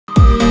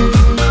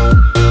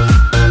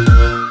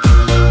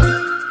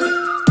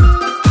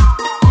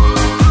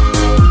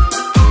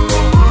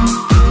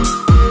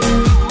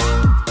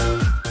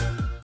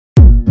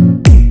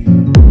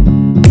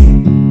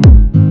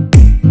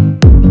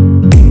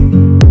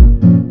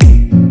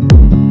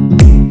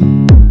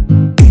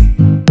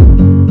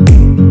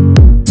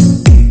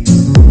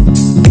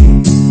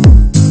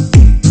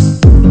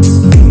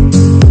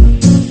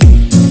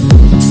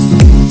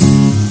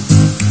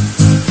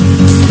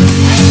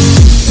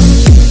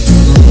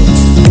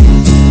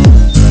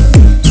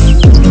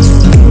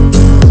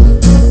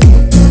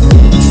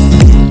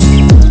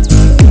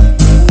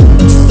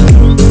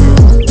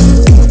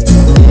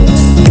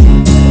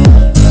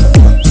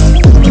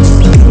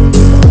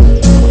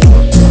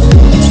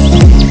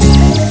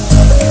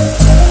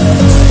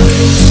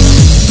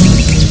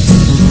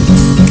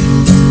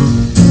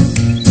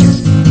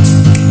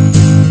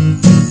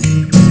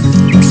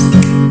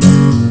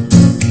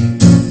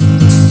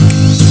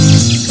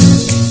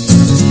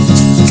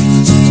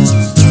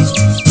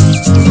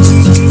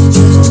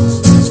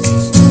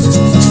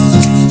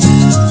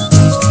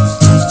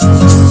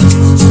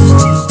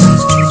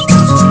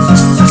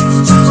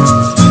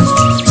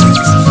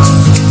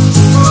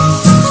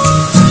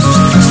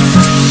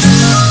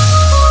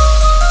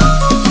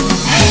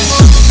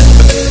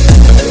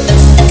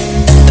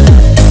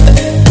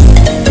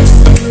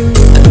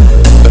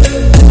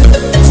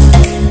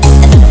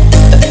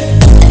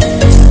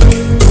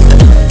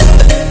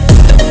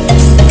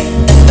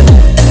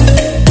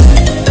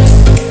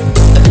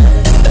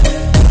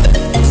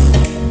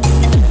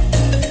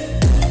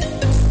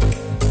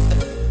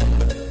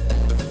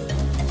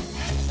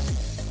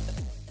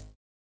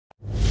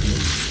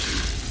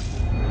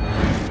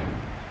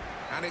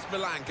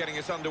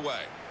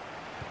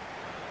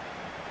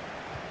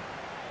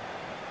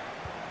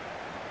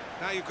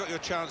Now you've got your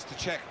chance to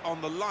check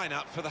on the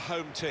lineup for the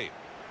home team.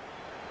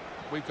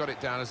 We've got it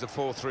down as a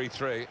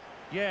 4-3-3.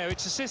 Yeah,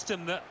 it's a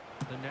system that...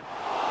 Flipped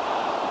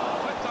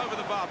over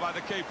the bar by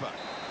the keeper.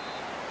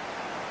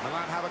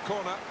 Milan have a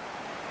corner.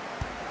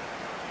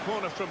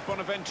 Corner from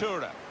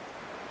Bonaventura.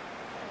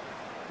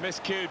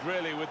 Miscued,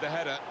 really, with the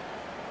header.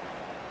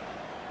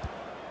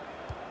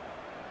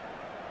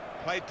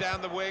 Played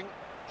down the wing,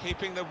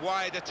 keeping the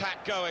wide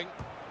attack going.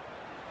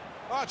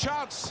 Oh,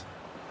 chance!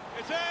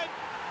 It's in!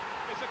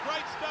 It's a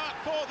great start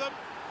for them.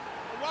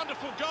 A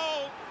wonderful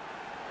goal.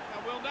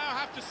 And we'll now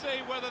have to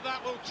see whether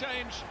that will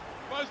change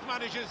both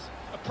managers'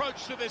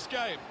 approach to this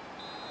game.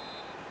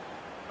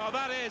 Oh,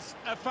 that is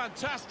a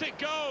fantastic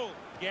goal.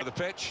 Yeah. The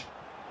pitch.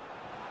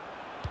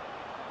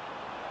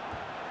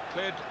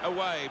 Cleared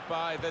away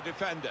by the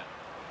defender.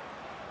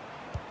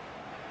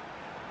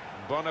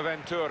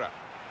 Bonaventura.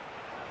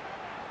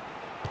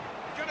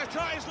 Going to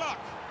try his luck.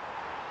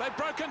 They've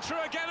broken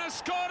through again and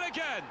scored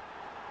again.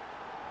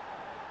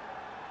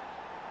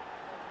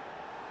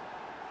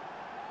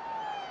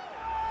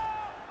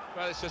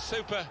 Well, it's a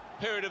super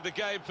period of the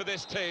game for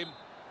this team.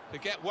 To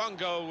get one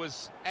goal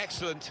was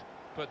excellent,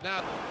 but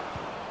now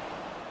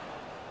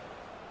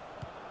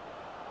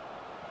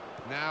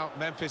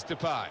Memphis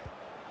Depay.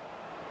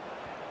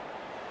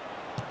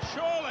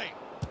 Surely.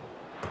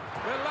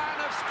 Milan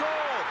have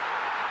scored.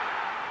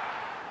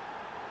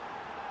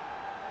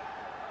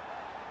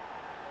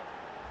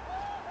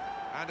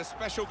 And a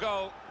special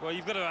goal. Well,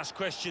 you've got to ask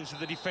questions of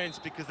the defence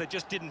because they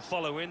just didn't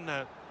follow in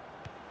there.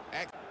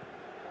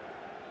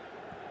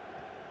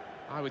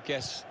 I would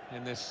guess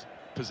in this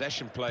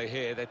possession play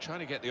here, they're trying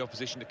to get the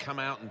opposition to come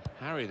out and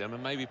harry them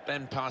and maybe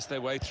bend past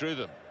their way through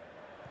them.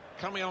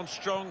 Coming on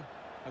strong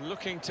and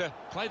looking to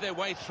play their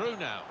way through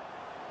now.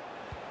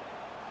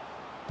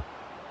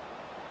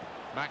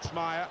 Max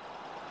Meyer.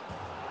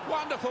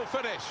 Wonderful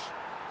finish.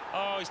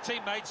 Oh, his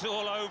teammates are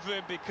all over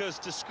him because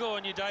to score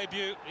on your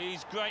debut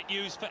is great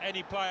news for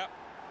any player.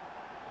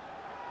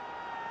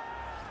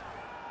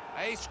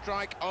 A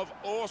strike of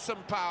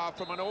awesome power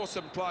from an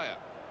awesome player.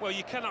 Well,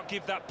 you cannot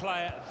give that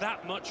player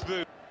that much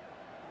room.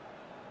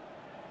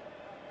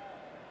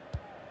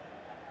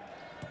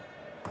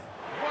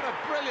 What a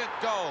brilliant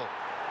goal.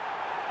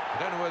 I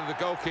don't know whether the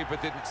goalkeeper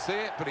didn't see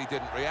it, but he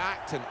didn't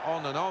react, and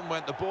on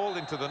went the ball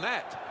into the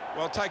net.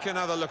 Well, take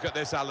another look at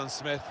this, Alan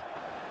Smith.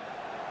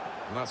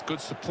 And that's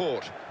good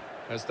support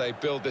as they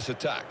build this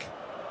attack.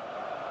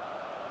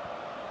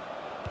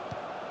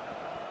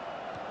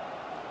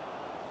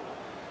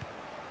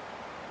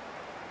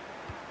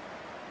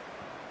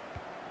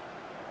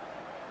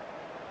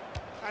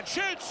 And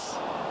shoots!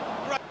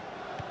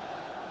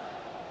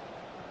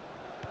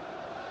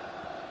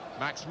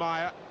 Max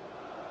Meyer.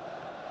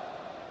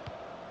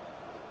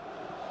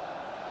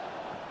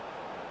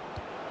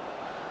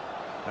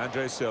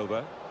 Andre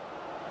Silva.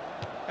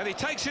 And he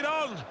takes it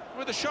on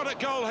with a shot at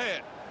goal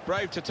here.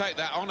 Brave to take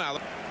that on,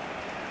 Alan.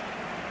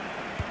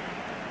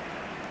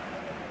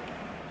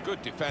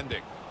 Good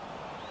defending.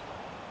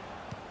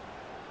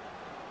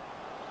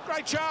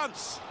 Great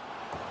chance.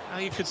 Now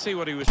you could see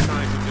what he was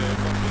trying to do.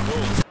 Got the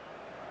ball.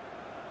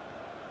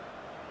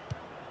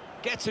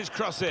 Gets his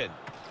cross in.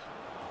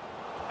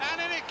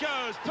 And in it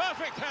goes.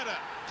 Perfect header.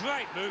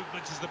 Great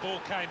movement as the ball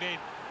came in.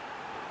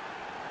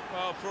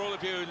 Well, for all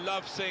of you who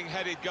love seeing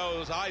headed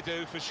goals, I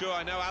do for sure.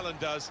 I know Alan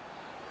does.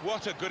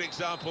 What a good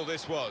example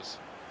this was.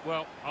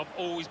 Well, I've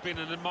always been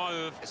an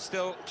admirer of... It's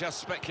still just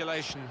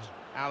speculation,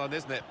 Alan,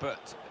 isn't it?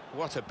 But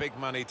what a big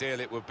money deal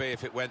it would be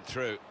if it went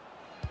through.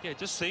 Yeah, it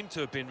does seem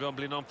to have been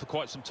rumbling on for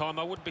quite some time.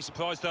 I wouldn't be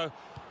surprised, though,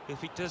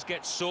 if it does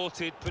get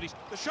sorted pretty...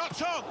 The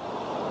shot's on!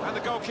 And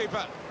the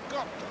goalkeeper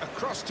got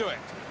across to it.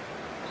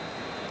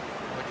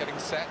 They're getting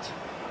set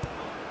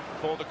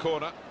for the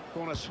corner.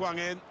 Corner swung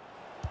in. And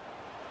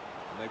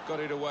they've got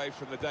it away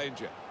from the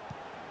danger.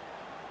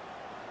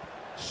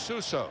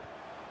 Suso.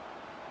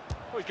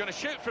 Oh, he's going to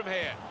shoot from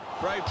here.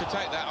 Brave to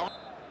take that on.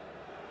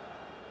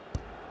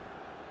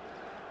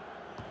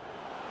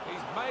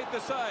 He's made the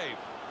save.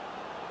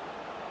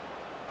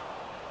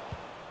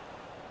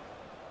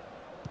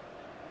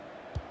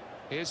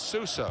 Here's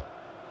Suso.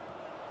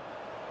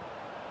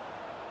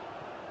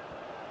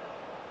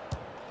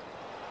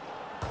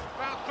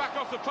 Bounce back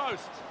off the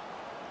post.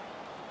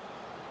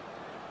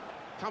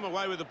 Come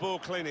away with the ball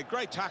cleanly.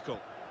 Great tackle.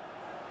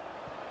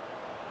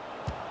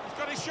 He's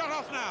got his shot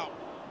off now.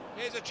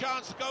 Here's a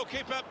chance, the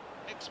goalkeeper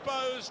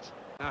exposed.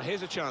 Now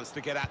here's a chance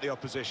to get at the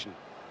opposition.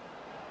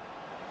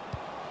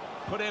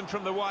 Put in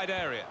from the wide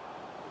area.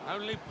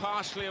 Only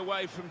partially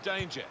away from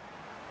danger.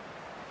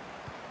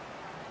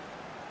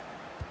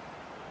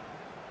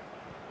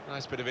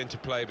 Nice bit of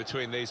interplay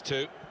between these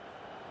two.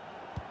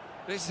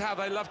 This is how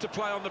they love to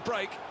play on the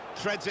break.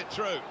 Threads it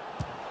through.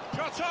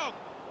 Shot on!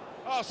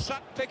 Oh,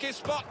 pick his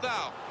spot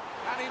now.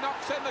 And he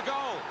knocks in the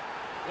goal.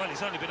 Well,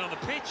 he's only been on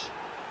the pitch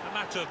a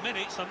matter of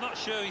minutes. I'm not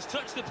sure he's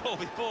touched the ball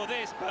before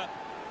this, but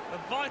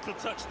a vital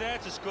touch there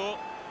to score.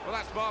 Well,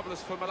 that's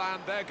marvellous for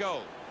Milan, their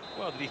goal.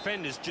 Well, the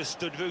defenders just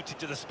stood rooted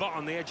to the spot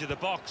on the edge of the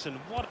box, and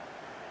what...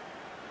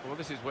 Well,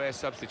 this is where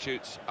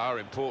substitutes are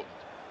important.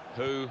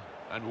 who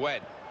and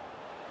when.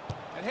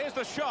 And here's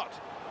the shot.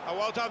 Oh,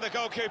 well done, the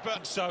goalkeeper.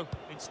 So,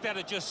 instead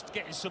of just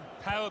getting some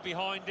power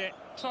behind it,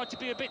 tried to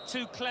be a bit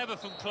too clever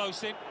from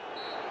close in.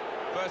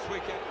 First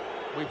weekend.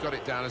 We've got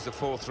it down as a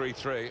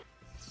 4-3-3.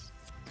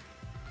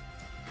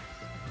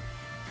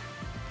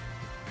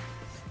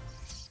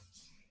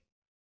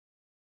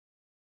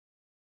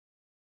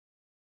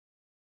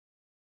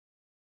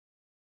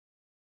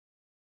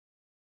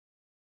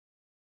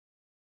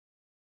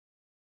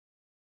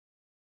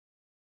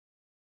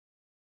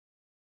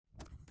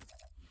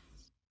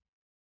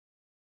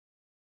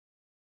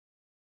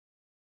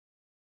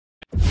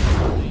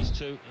 These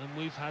two, and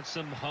we've had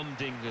some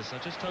humdingers. I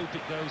just hope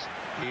it goes.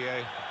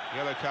 The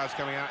yellow card's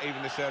coming out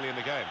even this early in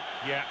the game.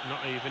 Yeah,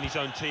 not even his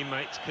own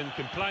teammates can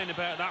complain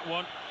about that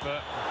one,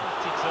 but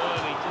it's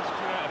early, does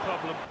create a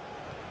problem.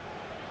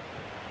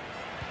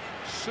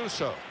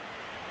 Suso.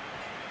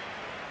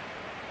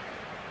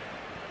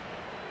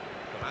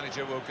 The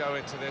manager will go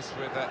into this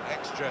with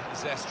extra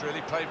zest,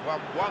 really. Played 1-1-1.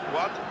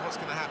 What's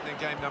going to happen in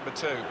game number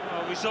 2?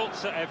 Well,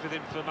 results are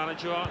everything for a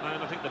manager, aren't they?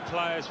 And I think the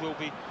players will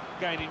be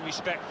gaining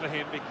respect for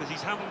him because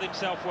he's handled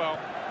himself well.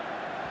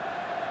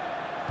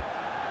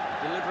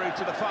 Delivery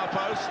to the far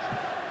post.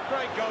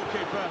 Great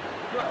goalkeeper.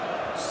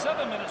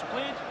 7 minutes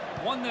played,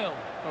 1-0.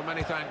 Well,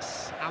 many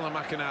thanks, Alan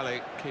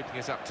McInally, keeping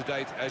us up to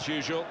date as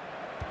usual.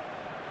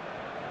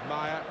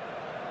 Maya,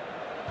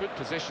 good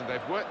position.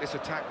 They've worked this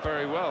attack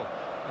very well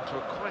into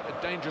quite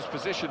a dangerous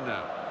position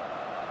now.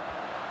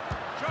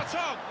 Shot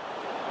on!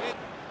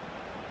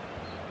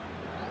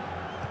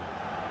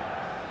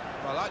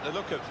 Well, I like the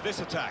look of this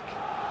attack.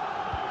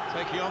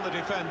 Taking on the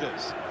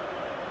defenders.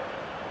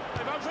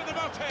 They've opened them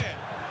up here.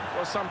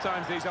 Well,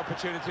 sometimes these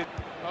opportunities...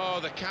 Oh,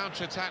 the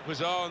counter-attack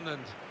was on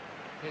and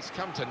it's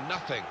come to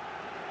nothing.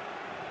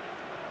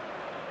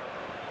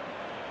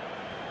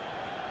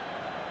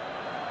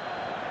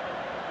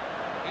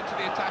 Into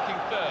the attacking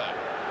third.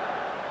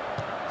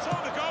 Saw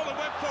the goal and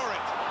went for it.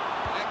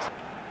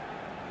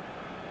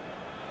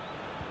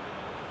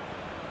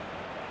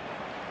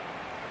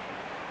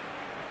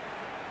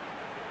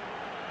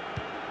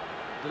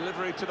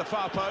 Delivery to the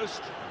far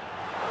post.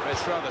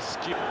 It's rather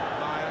skewed.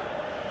 Maya.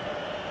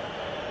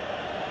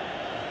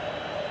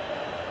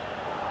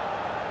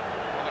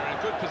 Well, they're in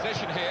a good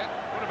position here.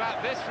 What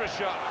about this for a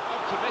shot?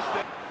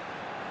 Optimistic.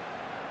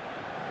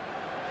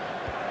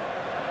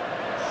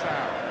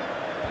 Sound.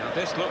 Now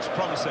this looks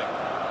promising.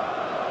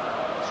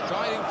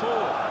 Striding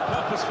forward,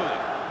 purposefully.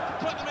 To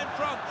put them in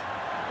front.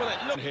 Well,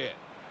 it looked here.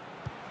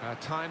 A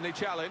timely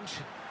challenge.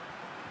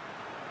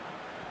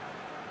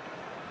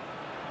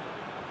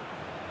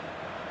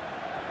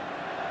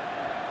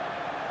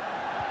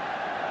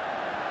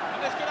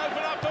 This can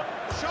open up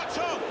the shots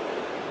on.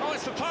 Oh,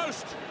 it's the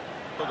post.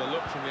 Got a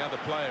look from the other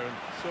player and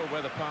saw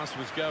where the pass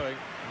was going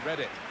and read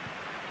it.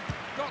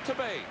 Got to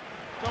be.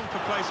 Gone for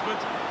placement.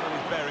 Well,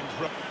 his bearings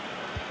wrong.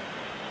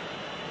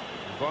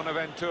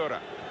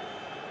 Bonaventura.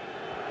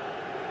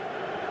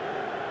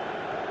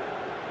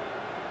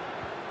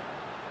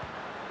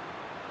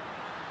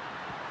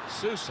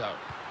 Suso.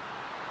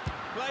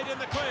 Played in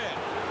the clear.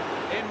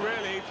 In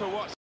really for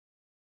what's...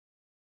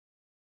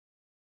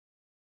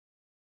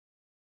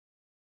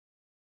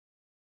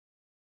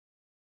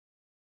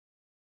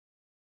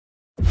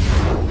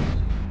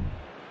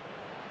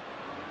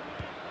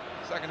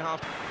 Second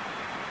half.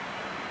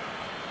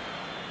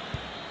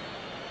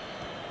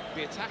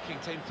 The attacking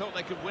team thought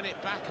they could win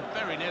it back and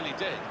very nearly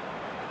did.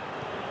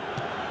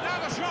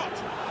 Now the shot.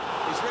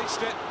 He's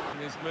reached it. And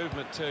his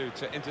movement too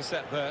to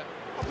intercept there.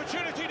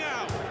 Opportunity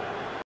now.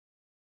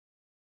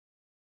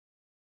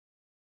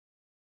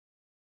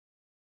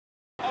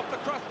 Off the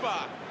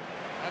crossbar.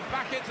 And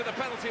back into the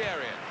penalty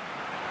area.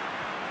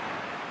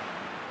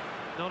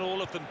 Not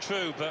all of them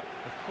true, but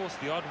of course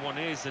the odd one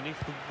is, and if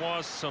there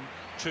was some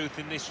truth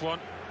in this one,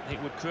 it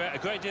would create a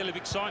great deal of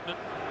excitement.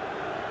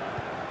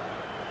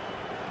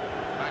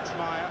 Max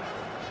Meyer.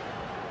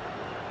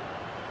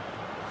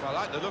 Well, I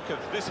like the look of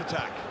this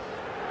attack.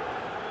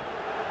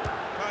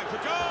 Going for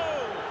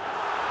goal!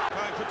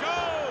 Going for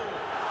goal!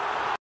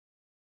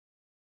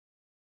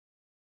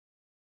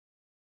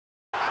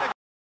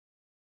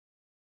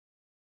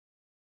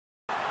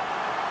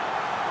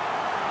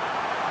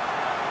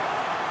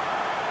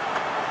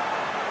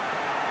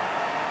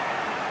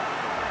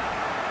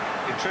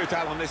 In truth,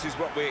 Alan, this is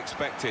what we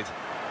expected.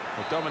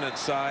 The dominant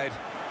side,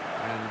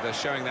 and they're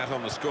showing that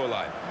on the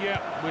scoreline. Yeah,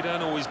 we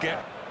don't always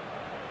get...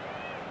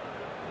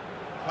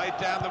 Played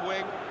down the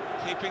wing,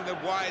 keeping the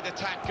wide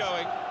attack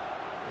going.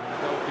 And the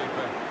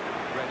goalkeeper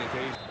ready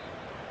to...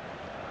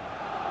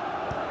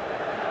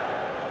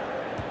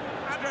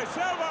 Andre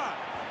Silva!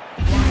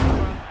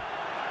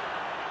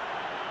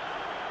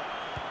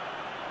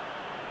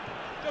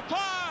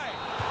 Depay!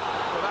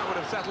 Well, that would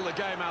have settled the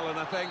game, Alan,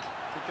 I think,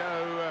 to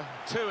go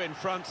 2 in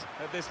front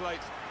at this late...